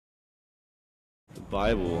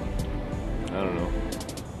Bible, I don't know.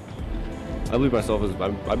 I believe myself as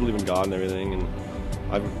I believe in God and everything, and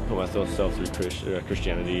I've put myself through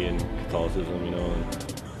Christianity and Catholicism, you know. And,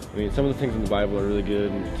 I mean, some of the things in the Bible are really good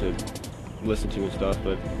to listen to and stuff,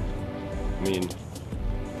 but I mean,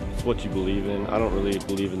 it's what you believe in. I don't really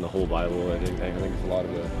believe in the whole Bible. I think there's a lot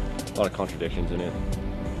of contradictions in it,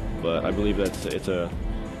 but I believe that it's a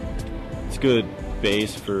good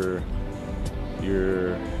base for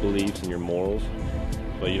your beliefs and your morals,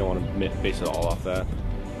 but you don't want to base it all off that.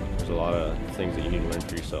 There's a lot of things that you need to learn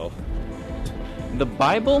for yourself. The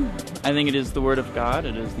Bible, I think it is the Word of God.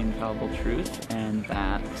 It is the infallible truth, and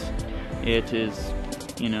that it is,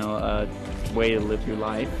 a way to live your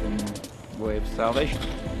life and a way of salvation.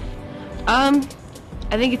 I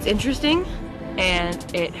think it's interesting, and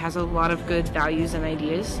it has a lot of good values and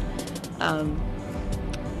ideas.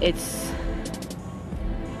 It's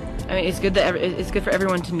good that it's good for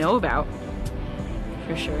everyone to know about,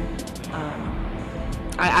 for sure.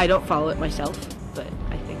 I don't follow it myself, but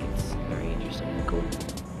I think it's very interesting and cool.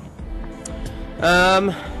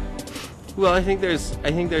 Well, I think there's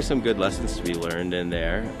some good lessons to be learned in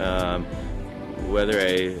there.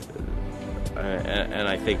 And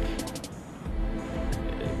I think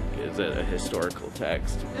it's a historical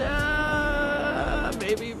text.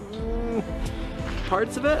 Maybe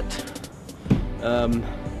parts of it.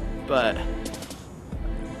 But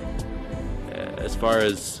as far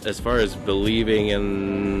as believing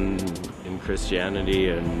in Christianity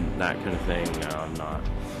and that kind of thing, no, I'm not.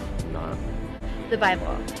 The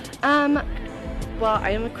Bible. Well,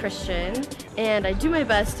 I am a Christian, and I do my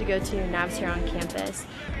best to go to Navs here on campus,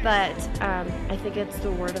 but I think it's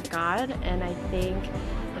the Word of God, and I think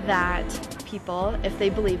that people, if they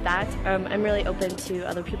believe that, I'm really open to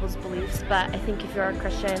other people's beliefs, but I think if you're a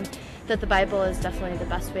Christian, that the Bible is definitely the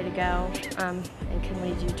best way to go, and can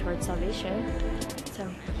lead you towards salvation. So,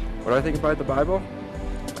 what do I think about the Bible?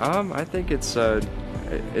 I think it's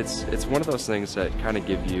one of those things that kind of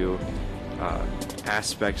give you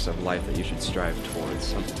aspects of life that you should strive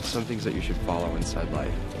towards, some things that you should follow inside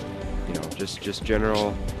life. Just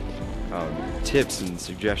general tips and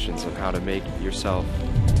suggestions on how to make yourself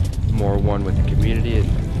more one with the community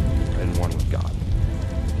and one with God,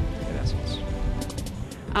 in essence.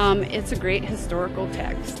 It's a great historical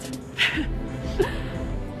text.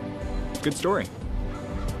 Good story.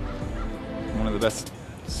 One of the best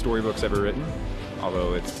storybooks ever written,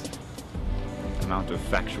 although its amount of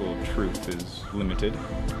factual truth is limited.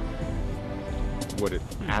 What it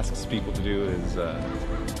asks people to do is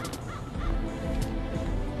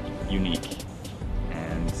unique,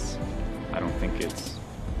 and I don't think it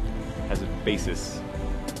has a basis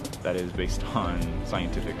that is based on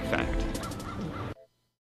scientific fact.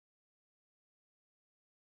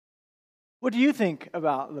 What do you think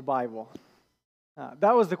about the Bible?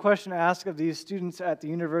 That was the question asked of these students at the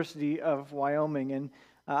University of Wyoming, and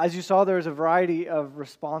as you saw, there was a variety of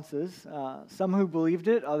responses. Some who believed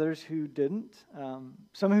it, others who didn't.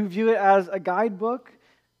 Some who view it as a guidebook,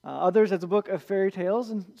 others as a book of fairy tales,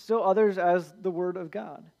 and still others as the Word of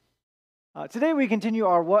God. Today we continue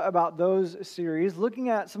our What About Those series, looking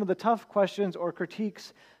at some of the tough questions or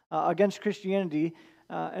critiques against Christianity.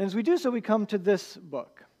 And as we do so, we come to this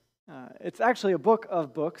book. It's actually a book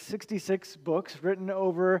of books, 66 books written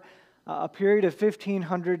over a period of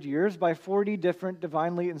 1,500 years by 40 different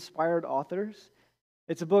divinely inspired authors.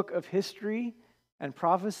 It's a book of history and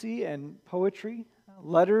prophecy and poetry,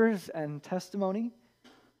 letters and testimony.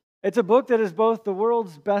 It's a book that is both the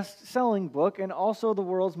world's best-selling book and also the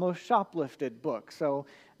world's most shoplifted book, so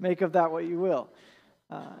make of that what you will.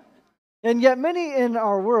 And yet many in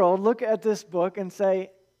our world look at this book and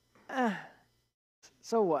say,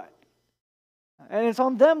 so what? And it's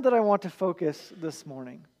on them that I want to focus this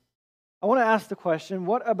morning. I want to ask the question,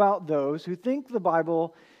 what about those who think the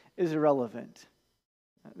Bible is irrelevant?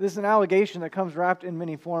 This is an allegation that comes wrapped in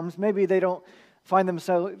many forms. Maybe they don't find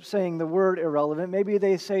themselves saying the word irrelevant. Maybe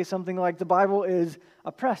they say something like the Bible is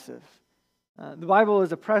oppressive. The Bible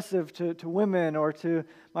is oppressive to women or to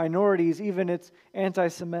minorities, even it's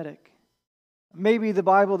anti-Semitic. Maybe the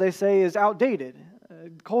Bible, they say, is outdated.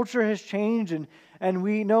 Culture has changed and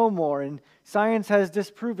we know more, and science has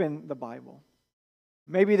disproven the Bible.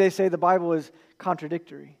 Maybe they say the Bible is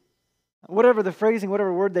contradictory. Whatever the phrasing,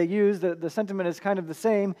 whatever word they use, the sentiment is kind of the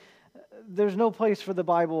same. There's no place for the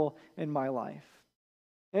Bible in my life.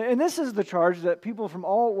 And this is the charge that people from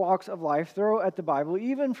all walks of life throw at the Bible,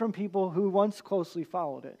 even from people who once closely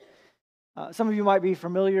followed it. Some of you might be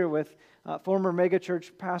familiar with former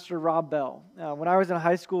megachurch pastor Rob Bell. When I was in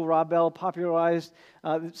high school, Rob Bell popularized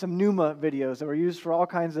some Pneuma videos that were used for all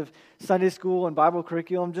kinds of Sunday school and Bible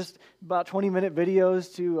curriculum, just about 20-minute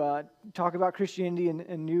videos to talk about Christianity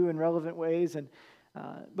in new and relevant ways.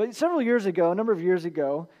 But several years ago, a number of years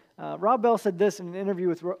ago, Rob Bell said this in an interview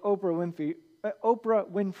with Oprah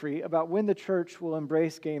Winfrey about when the church will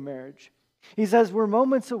embrace gay marriage. He says, "We're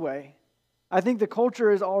moments away. I think the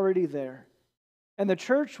culture is already there. And the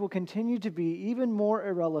church will continue to be even more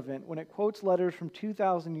irrelevant when it quotes letters from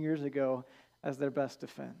 2,000 years ago as their best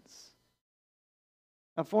defense."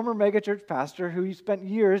 A former megachurch pastor who spent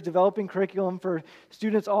years developing curriculum for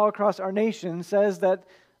students all across our nation says that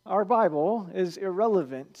our Bible is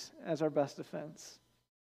irrelevant as our best defense.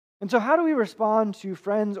 And so how do we respond to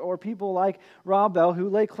friends or people like Rob Bell who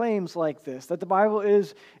lay claims like this, that the Bible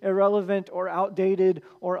is irrelevant or outdated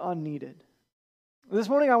or unneeded? This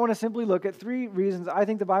morning I want to simply look at 3 reasons I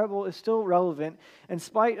think the Bible is still relevant in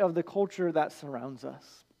spite of the culture that surrounds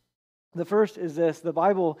us. The first is this: the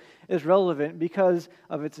Bible is relevant because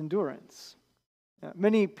of its endurance.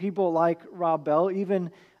 Many people like Rob Bell,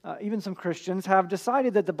 even some Christians, have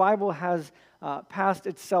decided that the Bible has passed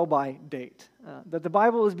its sell-by date, that the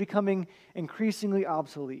Bible is becoming increasingly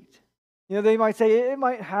obsolete. You know, they might say it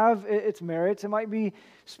might have its merits, it might be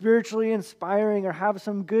spiritually inspiring or have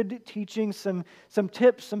some good teaching, some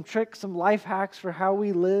tips, some tricks, some life hacks for how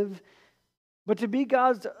we live. But to be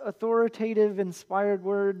God's authoritative, inspired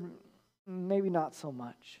word, maybe not so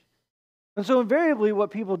much. And so invariably what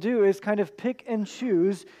people do is kind of pick and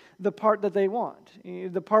choose the part that they want,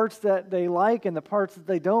 the parts that they like and the parts that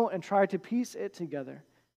they don't, and try to piece it together.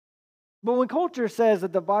 But when culture says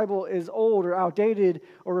that the Bible is old or outdated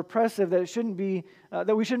or repressive, that we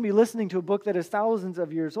shouldn't be listening to a book that is thousands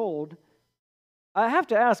of years old, I have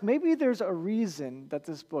to ask, maybe there's a reason that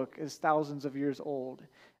this book is thousands of years old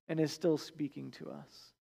and is still speaking to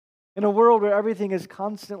us. In a world where everything is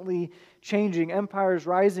constantly changing, empires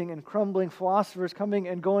rising and crumbling, philosophers coming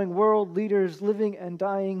and going, world leaders living and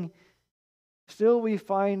dying, still we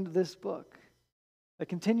find this book that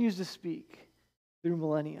continues to speak through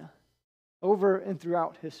millennia, over and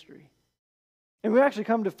throughout history. And we actually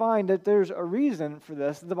come to find that there's a reason for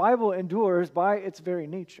this. The Bible endures by its very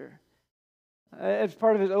nature. As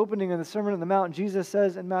part of his opening in the Sermon on the Mount, Jesus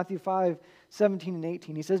says in Matthew 5:17 and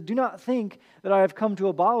 18, he says, "Do not think that I have come to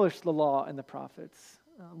abolish the law and the prophets."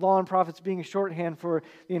 Law and prophets being a shorthand for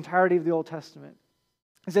the entirety of the Old Testament.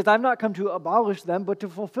 He says, "I've not come to abolish them, but to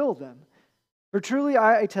fulfill them. For truly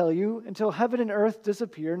I tell you, until heaven and earth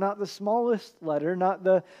disappear, not the smallest letter, not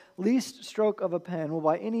the least stroke of a pen will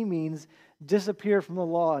by any means disappear from the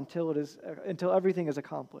law until everything is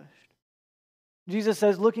accomplished." Jesus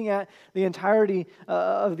says, looking at the entirety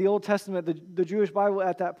of the Old Testament, the Jewish Bible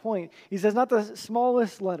at that point, he says, not the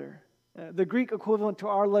smallest letter, the Greek equivalent to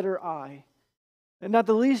our letter I, and not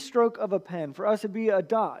the least stroke of a pen. For us it'd be a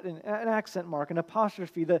dot, an accent mark, an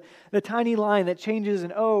apostrophe, the tiny line that changes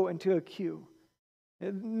an O into a Q.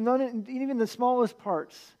 Even the smallest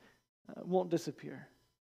parts won't disappear.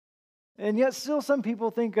 And yet still some people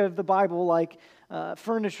think of the Bible like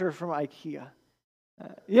furniture from IKEA.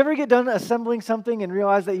 You ever get done assembling something and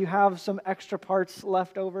realize that you have some extra parts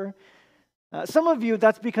left over? Some of you,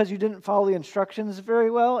 that's because you didn't follow the instructions very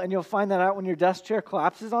well, and you'll find that out when your desk chair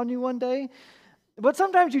collapses on you one day. But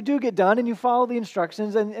sometimes you do get done and you follow the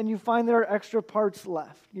instructions and you find there are extra parts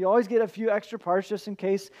left. You always get a few extra parts just in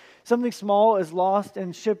case something small is lost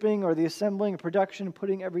in shipping or the assembling and production and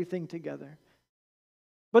putting everything together.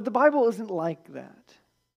 But the Bible isn't like that.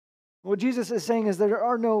 What Jesus is saying is there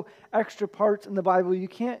are no extra parts in the Bible. You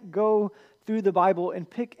can't go through the Bible and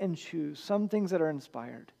pick and choose some things that are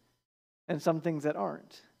inspired and some things that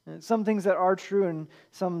aren't. And some things that are true and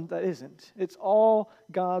some that isn't. It's all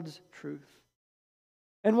God's truth.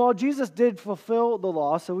 And while Jesus did fulfill the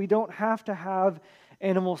law, so we don't have to have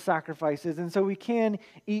animal sacrifices, and so we can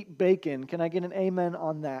eat bacon. Can I get an amen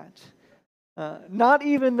on that? Not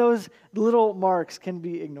even those little marks can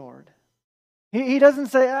be ignored. He doesn't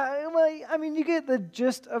say, you get the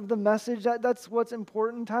gist of the message. That's what's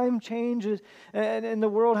important. Time changes, and the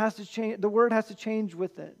world has to change. The word has to change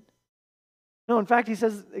with it. No, in fact, he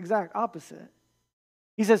says the exact opposite.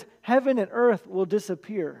 He says, heaven and earth will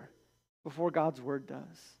disappear before God's word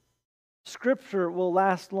does. Scripture will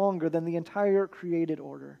last longer than the entire created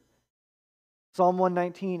order. Psalm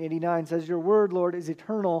 119:89 says, "Your word, Lord, is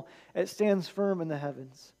eternal. It stands firm in the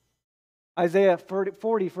heavens." Isaiah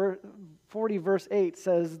 40 verse 8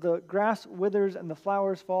 says, "The grass withers and the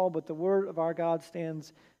flowers fall, but the word of our God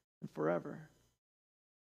stands forever."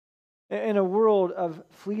 In a world of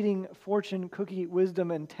fleeting fortune cookie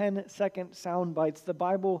wisdom and 10-second sound bites, the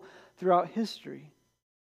Bible throughout history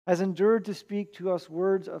has endured to speak to us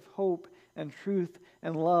words of hope and truth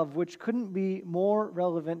and love, which couldn't be more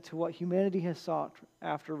relevant to what humanity has sought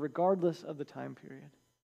after, regardless of the time period.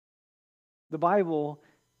 The Bible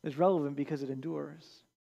is relevant because it endures.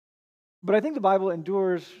 But I think the Bible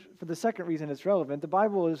endures for the second reason it's relevant. The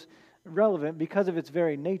Bible is relevant because of its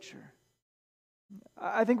very nature.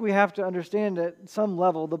 I think we have to understand at some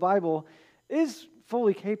level the Bible is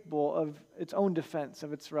fully capable of its own defense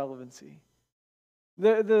of its relevancy.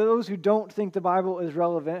 Those who don't think the Bible is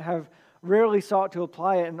relevant have rarely sought to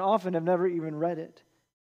apply it and often have never even read it.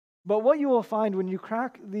 But what you will find when you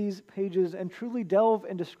crack these pages and truly delve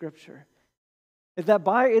into Scripture is that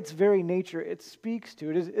by its very nature, it speaks to,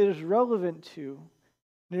 it is relevant to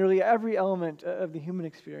nearly every element of the human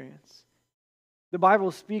experience. The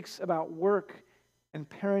Bible speaks about work and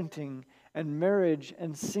parenting and marriage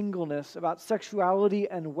and singleness, about sexuality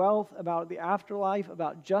and wealth, about the afterlife,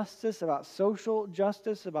 about justice, about social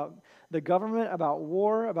justice, about the government, about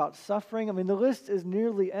war, about suffering. I mean, the list is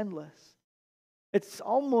nearly endless. It's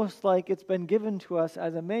almost like it's been given to us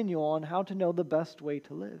as a manual on how to know the best way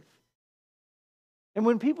to live. And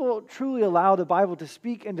when people truly allow the Bible to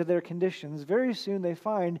speak into their conditions, very soon they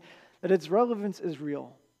find that its relevance is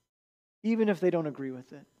real, even if they don't agree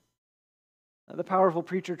with it. The powerful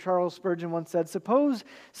preacher Charles Spurgeon once said, "Suppose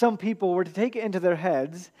some people were to take it into their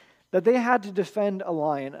heads that they had to defend a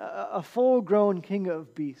lion, a full-grown king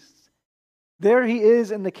of beasts. There he is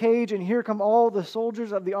in the cage, and here come all the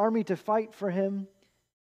soldiers of the army to fight for him.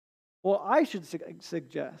 Well, I should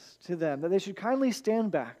suggest to them that they should kindly stand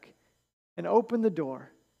back and open the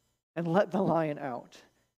door and let the lion out.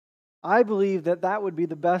 I believe that that would be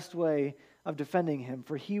the best way of defending him,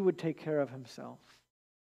 for he would take care of himself."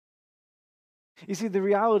 You see, the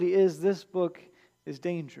reality is this book is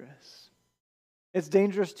dangerous. It's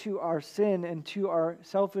dangerous to our sin and to our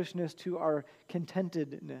selfishness, to our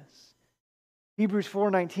contentedness. Hebrews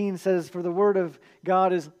 4:19 says, "For the word of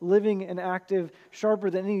God is living and active, sharper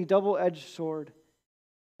than any double-edged sword.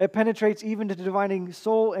 It penetrates even to dividing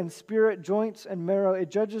soul and spirit, joints and marrow. It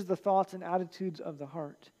judges the thoughts and attitudes of the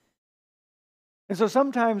heart." And so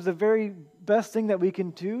sometimes the very best thing that we can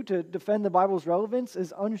do to defend the Bible's relevance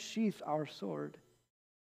is unsheath our sword.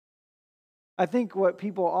 I think what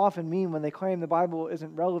people often mean when they claim the Bible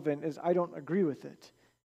isn't relevant is, I don't agree with it.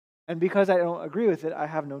 And because I don't agree with it, I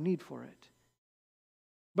have no need for it.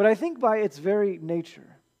 But I think by its very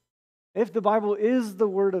nature, if the Bible is the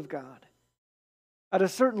Word of God, at a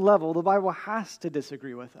certain level, the Bible has to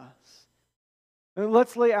disagree with us. And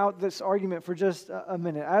let's lay out this argument for just a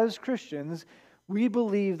minute. As Christians, we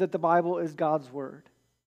believe that the Bible is God's Word.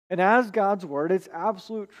 And as God's Word, it's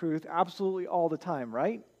absolute truth absolutely all the time,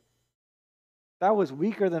 right? That was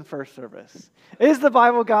weaker than first service. Is the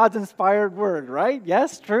Bible God's inspired Word, right?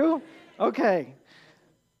 Yes, true? Okay.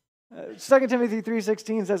 2 Timothy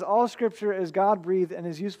 3:16 says, "All Scripture is God-breathed and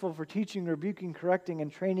is useful for teaching, rebuking, correcting,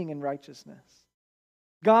 and training in righteousness."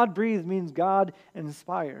 God-breathed means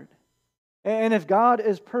God-inspired. And if God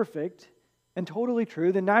is perfect and totally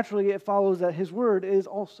true, then naturally it follows that His Word is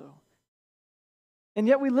also. And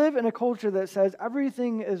yet we live in a culture that says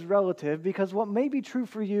everything is relative because what may be true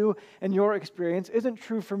for you and your experience isn't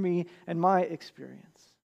true for me and my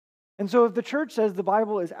experience. And so if the church says the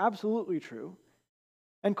Bible is absolutely true,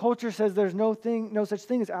 and culture says there's no such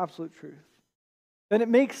thing as absolute truth, then it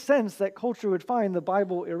makes sense that culture would find the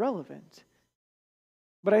Bible irrelevant.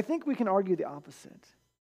 But I think we can argue the opposite.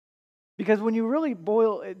 Because when you really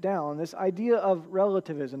boil it down, this idea of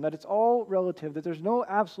relativism, that it's all relative, that there's no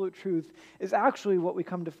absolute truth, is actually what we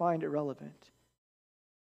come to find irrelevant.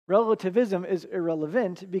 Relativism is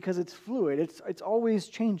irrelevant because it's fluid. It's always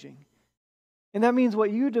changing. And that means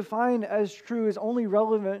what you define as true is only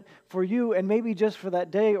relevant for you and maybe just for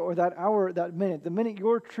that day or that hour, that minute. The minute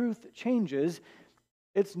your truth changes,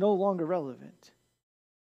 it's no longer relevant.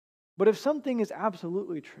 But if something is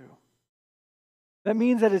absolutely true, that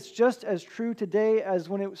means that it's just as true today as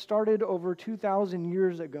when it started over 2,000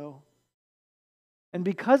 years ago. And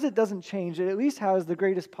because it doesn't change, it at least has the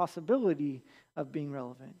greatest possibility of being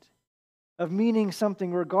relevant, of meaning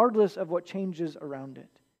something regardless of what changes around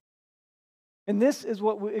it. And this is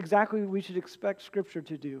what exactly we should expect Scripture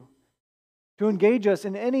to do, to engage us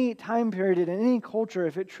in any time period, in any culture,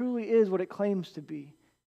 if it truly is what it claims to be.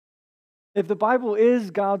 If the Bible is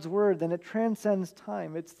God's Word, then it transcends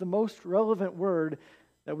time. It's the most relevant Word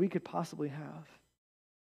that we could possibly have.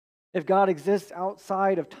 If God exists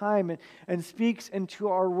outside of time and speaks into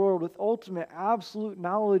our world with ultimate, absolute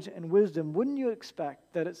knowledge and wisdom, wouldn't you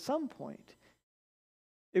expect that at some point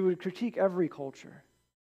it would critique every culture.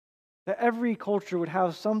 That every culture would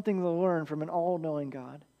have something to learn from an all-knowing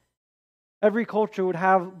God. Every culture would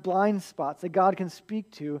have blind spots that God can speak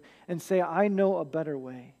to and say, I know a better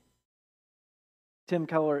way. Tim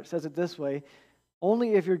Keller says it this way,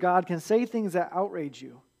 only if your God can say things that outrage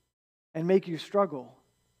you and make you struggle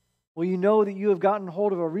will you know that you have gotten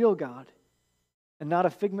hold of a real God and not a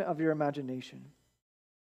figment of your imagination.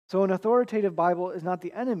 So an authoritative Bible is not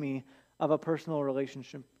the enemy of a personal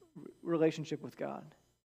relationship with God.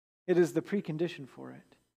 It is the precondition for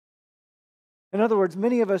it. In other words,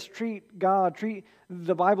 many of us treat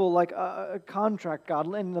the Bible like a contract, God,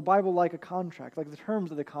 and the Bible like a contract, like the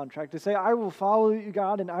terms of the contract, to say, I will follow you,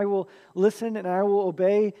 God, and I will listen and I will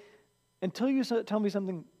obey until you tell me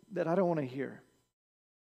something that I don't want to hear.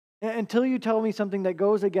 Until you tell me something that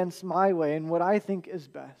goes against my way and what I think is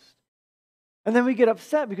best. And then we get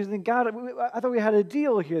upset because then, God, I thought we had a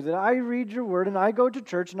deal here that I read your word and I go to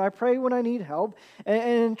church and I pray when I need help, and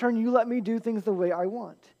in turn you let me do things the way I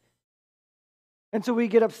want. And so we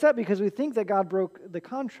get upset because we think that God broke the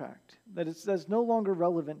contract, that that's no longer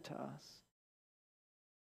relevant to us.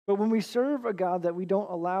 But when we serve a God that we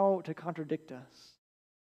don't allow to contradict us,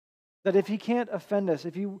 that if he can't offend us,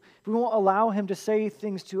 if we won't allow him to say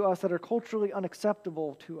things to us that are culturally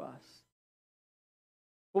unacceptable to us,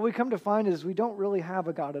 what we come to find is we don't really have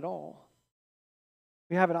a God at all.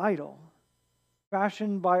 We have an idol,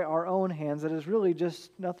 fashioned by our own hands that is really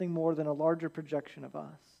just nothing more than a larger projection of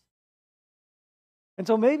us. And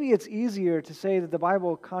so maybe it's easier to say that the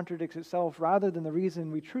Bible contradicts itself rather than the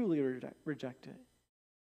reason we truly reject it.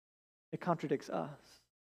 It contradicts us.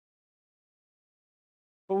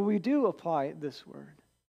 But when we do apply this word,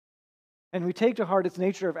 and we take to heart its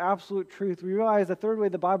nature of absolute truth, we realize the third way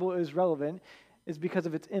the Bible is relevant is because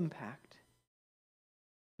of its impact.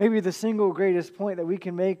 Maybe the single greatest point that we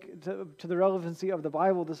can make to the relevancy of the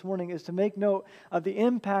Bible this morning is to make note of the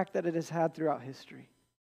impact that it has had throughout history.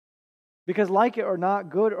 Because like it or not,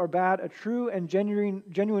 good or bad, a true and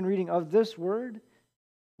genuine reading of this word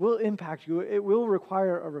will impact you. It will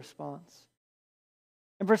require a response.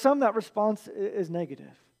 And for some, that response is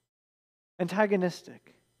negative,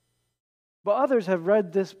 antagonistic. But others have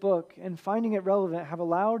read this book and finding it relevant have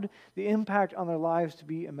allowed the impact on their lives to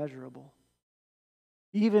be immeasurable.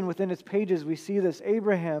 Even within its pages, we see this.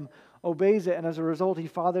 Abraham obeys it, and as a result, he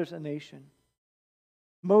fathers a nation.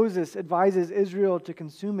 Moses advises Israel to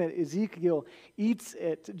consume it. Ezekiel eats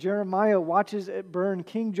it. Jeremiah watches it burn.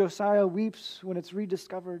 King Josiah weeps when it's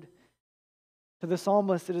rediscovered. To the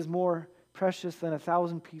psalmist, it is more precious than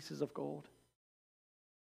 1,000 pieces of gold.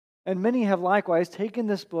 And many have likewise taken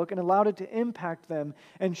this book and allowed it to impact them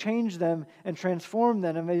and change them and transform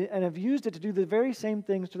them and have used it to do the very same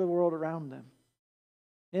things to the world around them.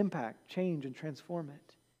 Impact, change, and transform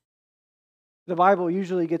it. The Bible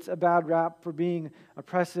usually gets a bad rap for being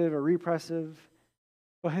oppressive or repressive,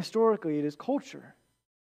 but historically it is culture,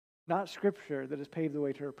 not Scripture, that has paved the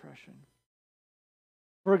way to oppression.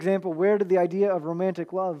 For example, where did the idea of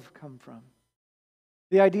romantic love come from?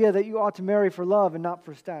 The idea that you ought to marry for love and not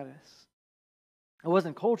for status. It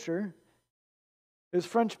wasn't culture. It was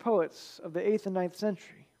French poets of the 8th and 9th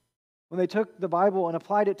century when they took the Bible and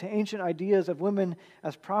applied it to ancient ideas of women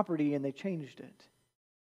as property and they changed it.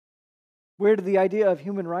 Where did the idea of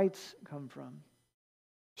human rights come from?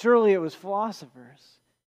 Surely it was philosophers.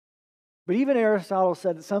 But even Aristotle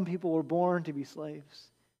said that some people were born to be slaves.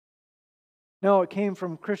 No, it came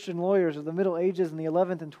from Christian lawyers of the Middle Ages in the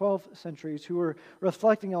 11th and 12th centuries who were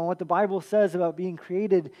reflecting on what the Bible says about being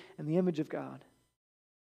created in the image of God.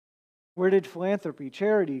 Where did philanthropy,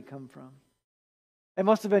 charity come from? It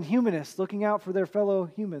must have been humanists looking out for their fellow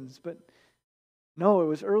humans, but no, it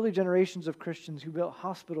was early generations of Christians who built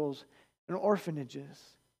hospitals and orphanages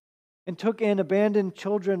and took in abandoned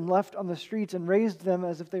children left on the streets and raised them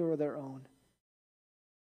as if they were their own.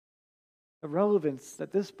 The relevance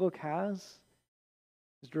that this book has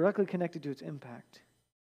is directly connected to its impact.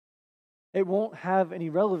 It won't have any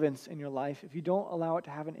relevance in your life if you don't allow it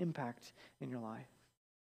to have an impact in your life.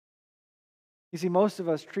 You see, most of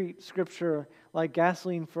us treat Scripture like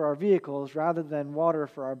gasoline for our vehicles rather than water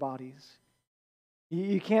for our bodies.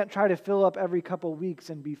 You can't try to fill up every couple weeks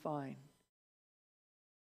and be fine.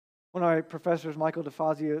 One of my professors, Michael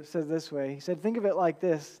DeFazio, says this way. He said, think of it like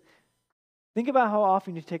this. Think about how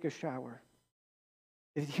often you take a shower.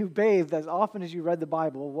 If you bathed as often as you read the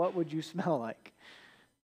Bible, what would you smell like?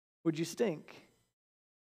 Would you stink?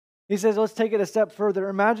 He says, let's take it a step further.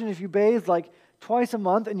 Imagine if you bathed like twice a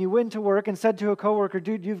month and you went to work and said to a coworker,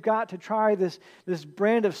 dude, you've got to try this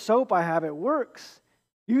brand of soap I have. It works.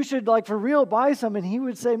 You should, like, for real, buy some. And he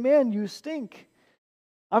would say, man, you stink.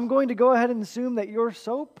 I'm going to go ahead and assume that your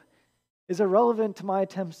soap is irrelevant to my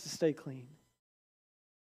attempts to stay clean.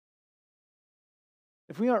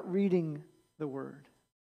 If we aren't reading the Word,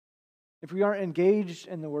 if we aren't engaged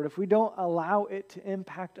in the Word, if we don't allow it to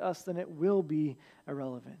impact us, then it will be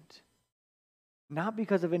irrelevant. Not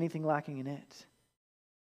because of anything lacking in it,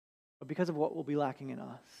 but because of what will be lacking in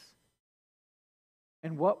us.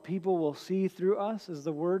 And what people will see through us is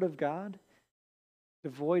the Word of God,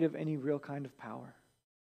 devoid of any real kind of power.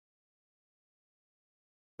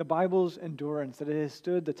 The Bible's endurance, that it has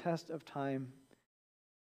stood the test of time,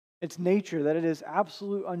 its nature, that it is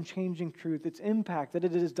absolute unchanging truth, its impact, that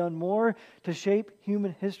it has done more to shape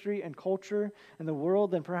human history and culture and the world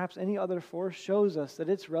than perhaps any other force, shows us that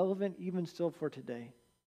it's relevant even still for today.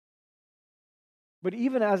 But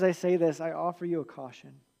even as I say this, I offer you a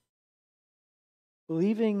caution.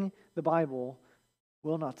 Believing the Bible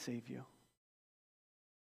will not save you.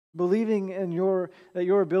 Believing in that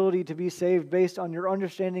your ability to be saved based on your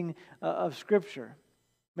understanding of Scripture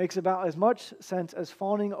makes about as much sense as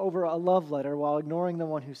fawning over a love letter while ignoring the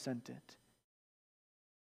one who sent it.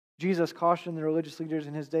 Jesus cautioned the religious leaders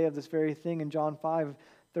in his day of this very thing in John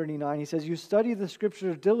 5:39. He says, "You study the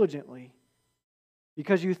Scriptures diligently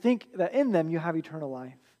because you think that in them you have eternal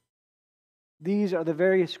life. These are the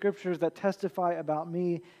very Scriptures that testify about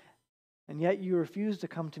me, and yet you refuse to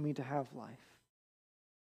come to me to have life."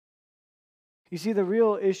 You see, the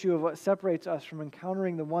real issue of what separates us from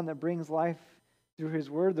encountering the one that brings life through his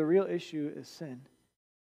word, the real issue is sin.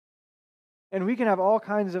 And we can have all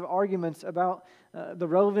kinds of arguments about the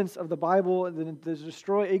relevance of the Bible to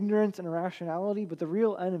destroy ignorance and irrationality, but the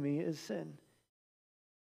real enemy is sin.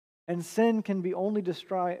 And sin can be only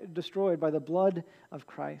destroyed by the blood of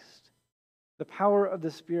Christ, the power of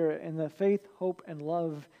the Spirit, and the faith, hope, and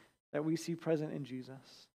love that we see present in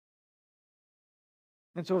Jesus.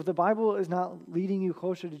 And so if the Bible is not leading you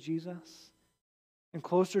closer to Jesus, and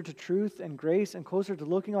closer to truth and grace, and closer to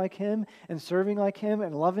looking like him, and serving like him,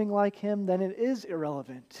 and loving like him, then it is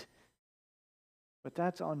irrelevant. But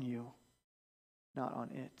that's on you, not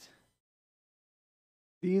on it.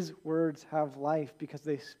 These words have life because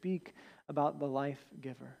they speak about the life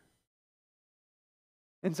giver.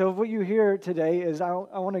 And so what you hear today is I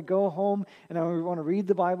want to go home and I want to read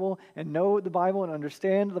the Bible and know the Bible and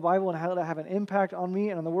understand the Bible and how to have an impact on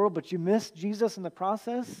me and on the world, but you miss Jesus in the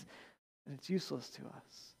process, and it's useless to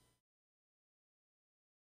us.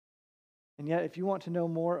 And yet, if you want to know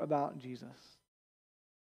more about Jesus,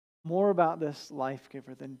 more about this life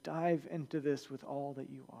giver, then dive into this with all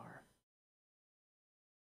that you are.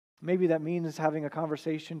 Maybe that means having a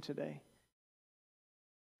conversation today.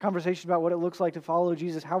 Conversation about what it looks like to follow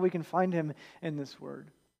Jesus, how we can find him in this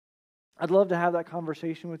word. I'd love to have that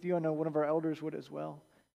conversation with you. I know one of our elders would as well.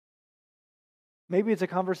 Maybe it's a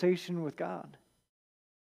conversation with God.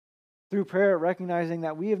 Through prayer, recognizing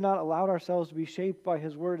that we have not allowed ourselves to be shaped by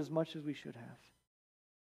his word as much as we should have.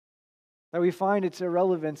 That we find its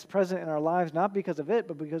irrelevance present in our lives, not because of it,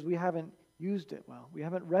 but because we haven't used it well. We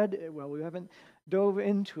haven't read it well. We haven't dove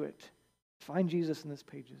into it. Find Jesus in these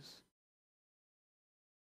pages.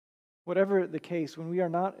 Whatever the case, when we are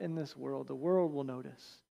not in this world, the world will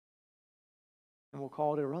notice and will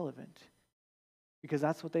call it irrelevant because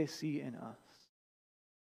that's what they see in us.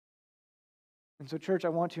 And so, church, I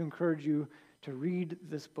want to encourage you to read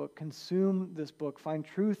this book, consume this book, find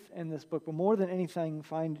truth in this book, but more than anything,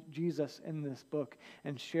 find Jesus in this book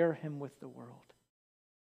and share him with the world.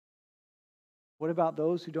 What about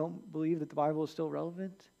those who don't believe that the Bible is still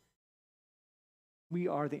relevant? We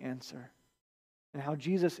are the answer, and how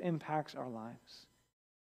Jesus impacts our lives,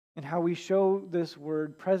 and how we show this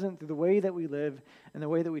word present through the way that we live and the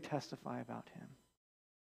way that we testify about him.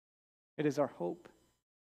 It is our hope.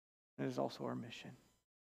 It is also our mission.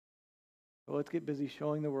 So let's get busy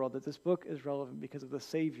showing the world that this book is relevant because of the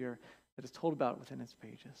Savior that is told about within its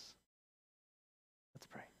pages. Let's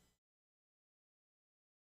pray.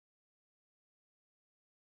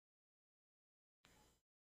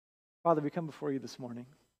 Father, we come before you this morning,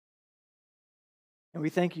 and we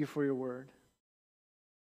thank you for your word.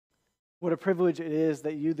 What a privilege it is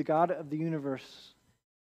that you, the God of the universe,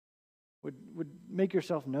 would make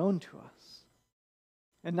yourself known to us.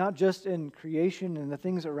 And not just in creation and the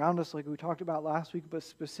things around us like we talked about last week, but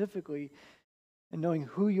specifically in knowing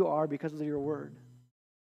who you are because of your word.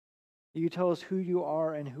 You tell us who you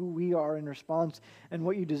are and who we are in response and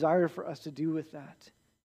what you desire for us to do with that.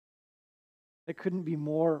 That couldn't be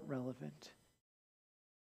more relevant.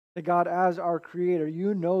 That God, as our creator,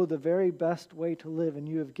 you know the very best way to live, and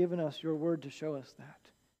you have given us your word to show us that.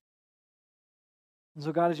 And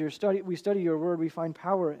so God, as we study your word, we find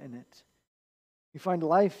power in it. We find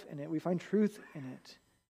life in it. We find truth in it.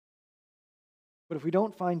 But if we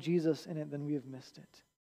don't find Jesus in it, then we have missed it.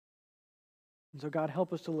 And so God,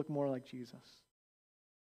 help us to look more like Jesus.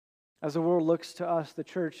 As the world looks to us, the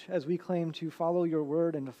church, as we claim to follow your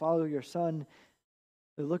word and to follow your Son,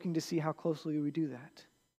 they're looking to see how closely we do that.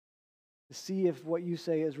 To see if what you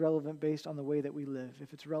say is relevant based on the way that we live,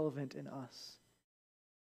 if it's relevant in us.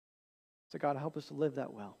 So God, help us to live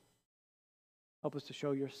that well. Help us to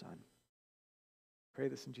show your Son. Pray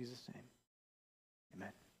this in Jesus' name.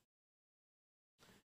 Amen.